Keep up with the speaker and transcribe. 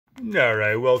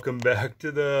Alright, welcome back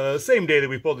to the same day that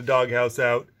we pulled the doghouse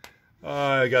out.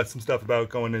 I got some stuff about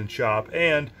going in the shop,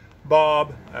 and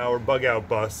Bob, our bug out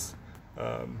bus.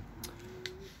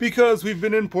 Because we've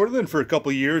been in Portland for a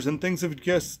couple years and things have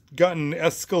just gotten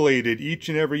escalated each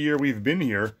and every year we've been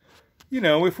here. You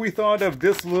know, if we thought of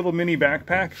this little mini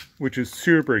backpack, which is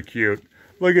super cute.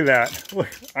 Look at that. Look,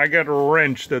 I got a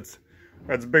wrench that's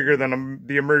bigger than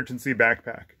the emergency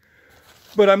backpack.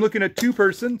 But I'm looking at 2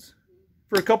 persons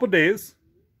for a couple days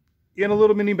in a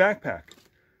little mini backpack.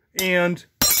 And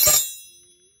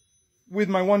with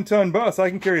my 1-ton bus, I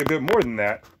can carry a bit more than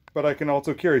that, but I can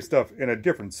also carry stuff in a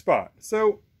different spot.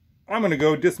 So I'm gonna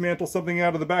go dismantle something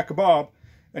out of the back of Bob,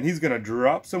 and he's gonna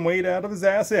drop some weight out of his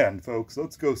ass end, folks.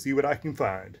 Let's go see what I can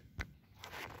find.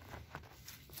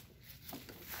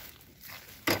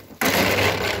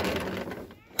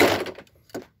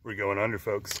 We're going under,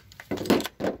 folks.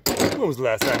 When was the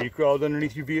last time you crawled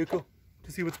underneath your vehicle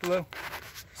to see what's below?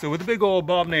 So with a big old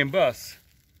Bob named bus,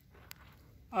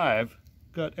 I've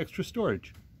got extra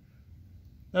storage.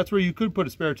 That's where you could put a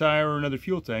spare tire or another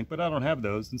fuel tank, but I don't have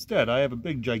those. Instead, I have a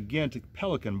big gigantic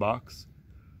Pelican box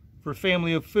for a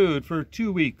family of food for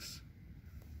 2 weeks.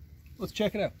 Let's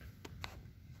check it out.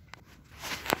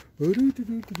 Ooh,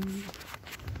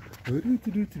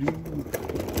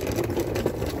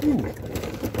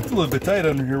 it's a little bit tight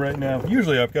under here right now.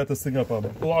 Usually I've got this thing up on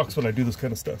blocks when I do this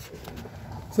kind of stuff.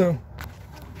 So,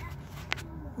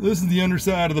 this is the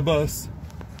underside of the bus.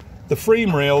 The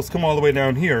frame rails come all the way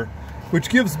down here, which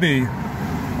gives me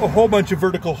a whole bunch of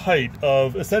vertical height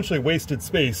of essentially wasted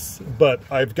space, but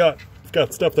I've got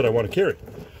stuff that I want to carry.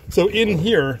 So in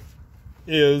here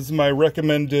is my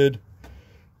recommended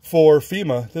for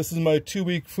FEMA. This is my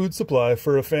 2-week food supply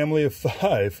for a family of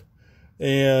 5.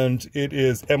 And it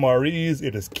is MREs,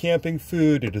 it is camping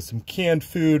food, it is some canned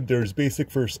food, there's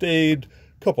basic first aid,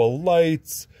 a couple of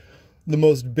lights, the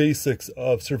most basics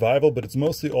of survival, but it's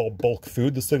mostly all bulk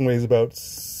food. This thing weighs about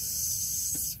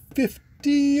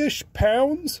 50-ish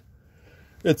pounds.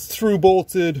 It's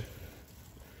through-bolted.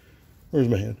 Where's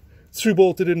my hand? It's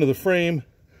through-bolted into the frame,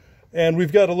 and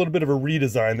we've got a little bit of a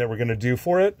redesign that we're going to do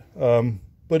for it,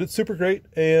 but it's super great,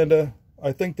 and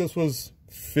I think this was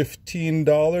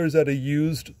 $15 at a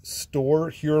used store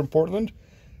here in Portland,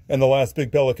 and the last big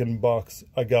Pelican box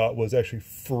I got was actually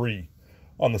free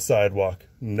on the sidewalk.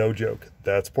 No joke.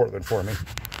 That's Portland for me.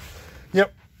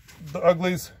 Yep, the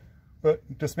uglies, but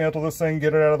dismantle this thing,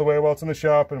 get it out of the way while it's in the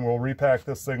shop, and we'll repack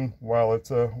this thing while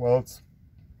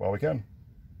we can.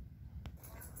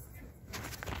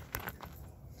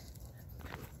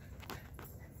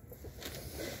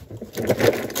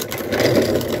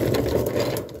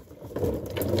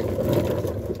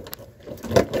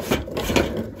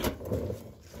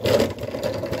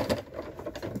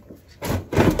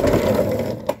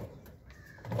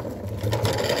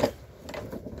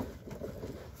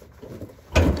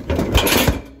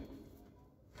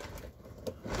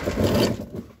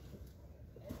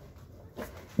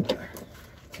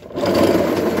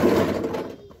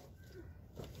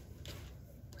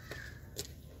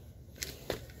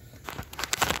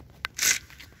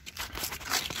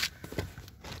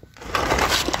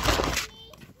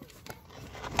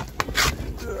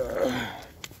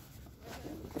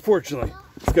 Fortunately,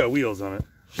 it's got wheels on it,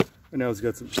 and now it's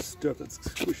got some stuff that's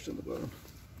squished on the bottom.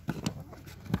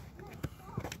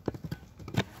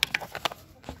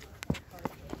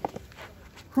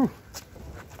 Whew.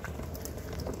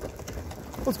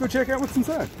 Let's go check out what's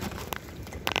inside.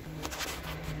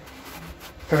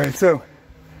 All right, so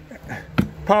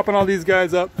popping all these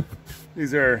guys up.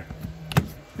 These are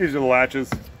the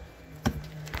latches.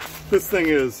 This thing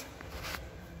is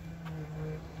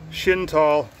shin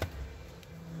tall.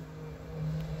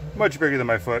 Much bigger than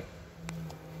my foot,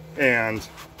 and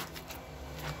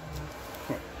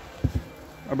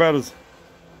about as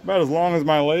long as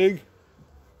my leg.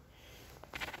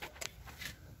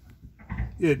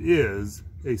 It is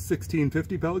a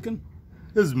 1650 Pelican.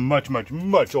 This is much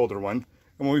older one.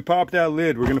 And when we pop that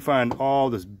lid, we're gonna find all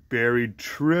this buried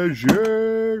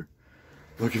treasure.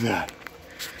 Look at that.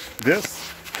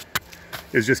 This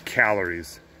is just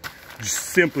calories.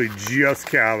 Simply just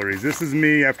calories. This is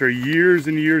me after years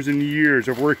and years and years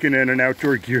of working in an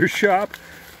outdoor gear shop,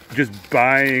 just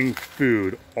buying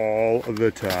food all the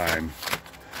time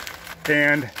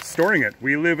and storing it.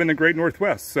 We live in the Great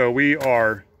Northwest, so we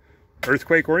are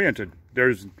earthquake oriented.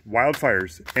 There's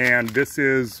wildfires, and this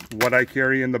is what I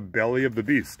carry in the belly of the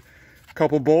beast. A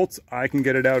couple bolts, I can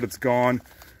get it out, it's gone.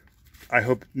 I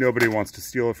hope nobody wants to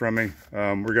steal it from me.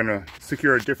 We're gonna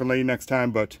secure it differently next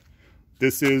time, but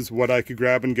this is what I could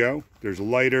grab and go. There's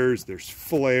lighters, there's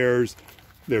flares,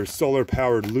 There's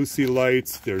solar-powered Lucy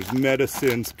lights, there's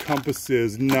medicines,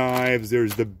 compasses, knives,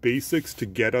 there's the basics to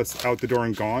get us out the door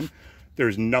and gone.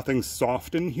 There's nothing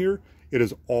soft in here. It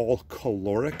is all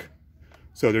caloric.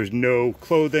 So there's no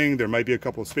clothing, there might be a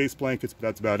couple of space blankets, but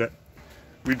that's about it.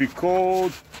 We'd be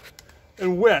cold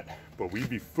and wet, but we'd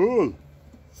be full.